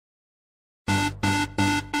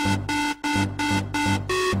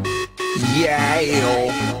Yeah.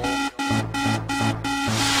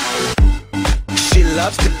 She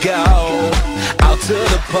loves to go out to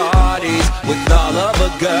the parties with all of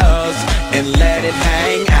her girls and let it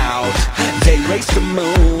hang out. They race the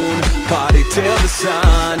moon, party till the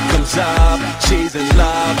sun comes up. She's in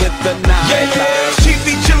love with the night. Yeah, she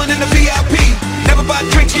be chillin' in the VIP. Never buy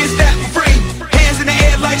drinks, gets that for free. Hands in the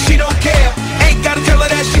air like she don't care. Ain't gotta tell her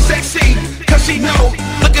that she's sexy, cause she know.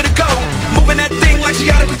 Look at her go, moving that thing like she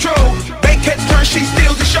out of control. Bank heads turn, she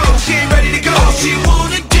steals the show. She ain't ready to go. All she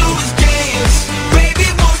wanna do is dance. Baby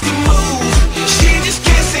wants to move, she just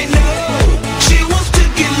can't say no. She wants to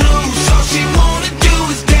get loose. All she wanna do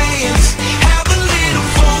is dance. Have a little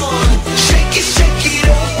fun. Shake it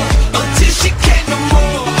up until she can't no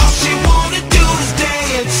more. All she wanna do is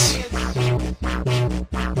dance.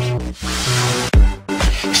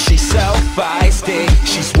 She's so feisty,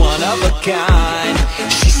 she's one of a kind.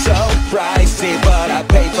 She's so pricey, but I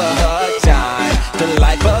pay for her time. The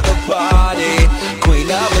life of the party, queen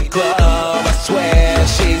of the club. I swear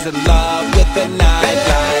she's in love with the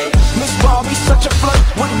nightlife. Miss Barbie's such a flirt.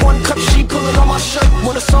 With one cup she pullin' on my shirt.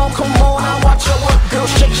 When the song come on, I watch her work. Girl,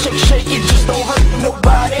 shake, shake, shake, it just don't hurt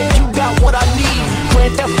nobody. You got what I need.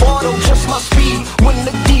 Grand Theft Auto, just my speed. When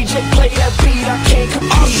the DJ play that beat, I can't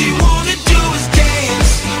compete. All she wanna do is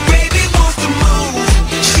dance. Baby wants to move,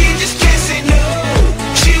 she just can't say no.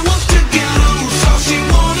 She wants to get loose. All she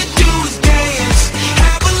wanna do is dance.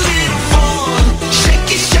 Have a little fun.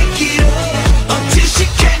 Shake it up until she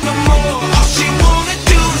can't no more. All she wanna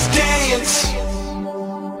do is dance.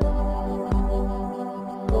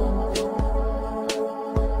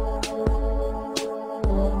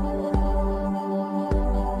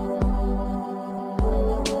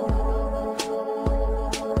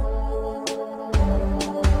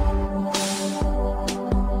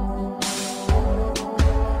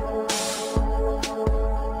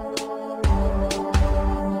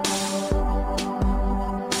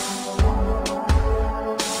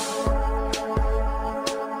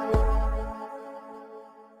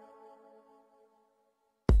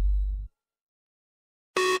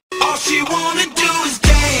 All she wanna do is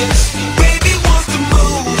dance.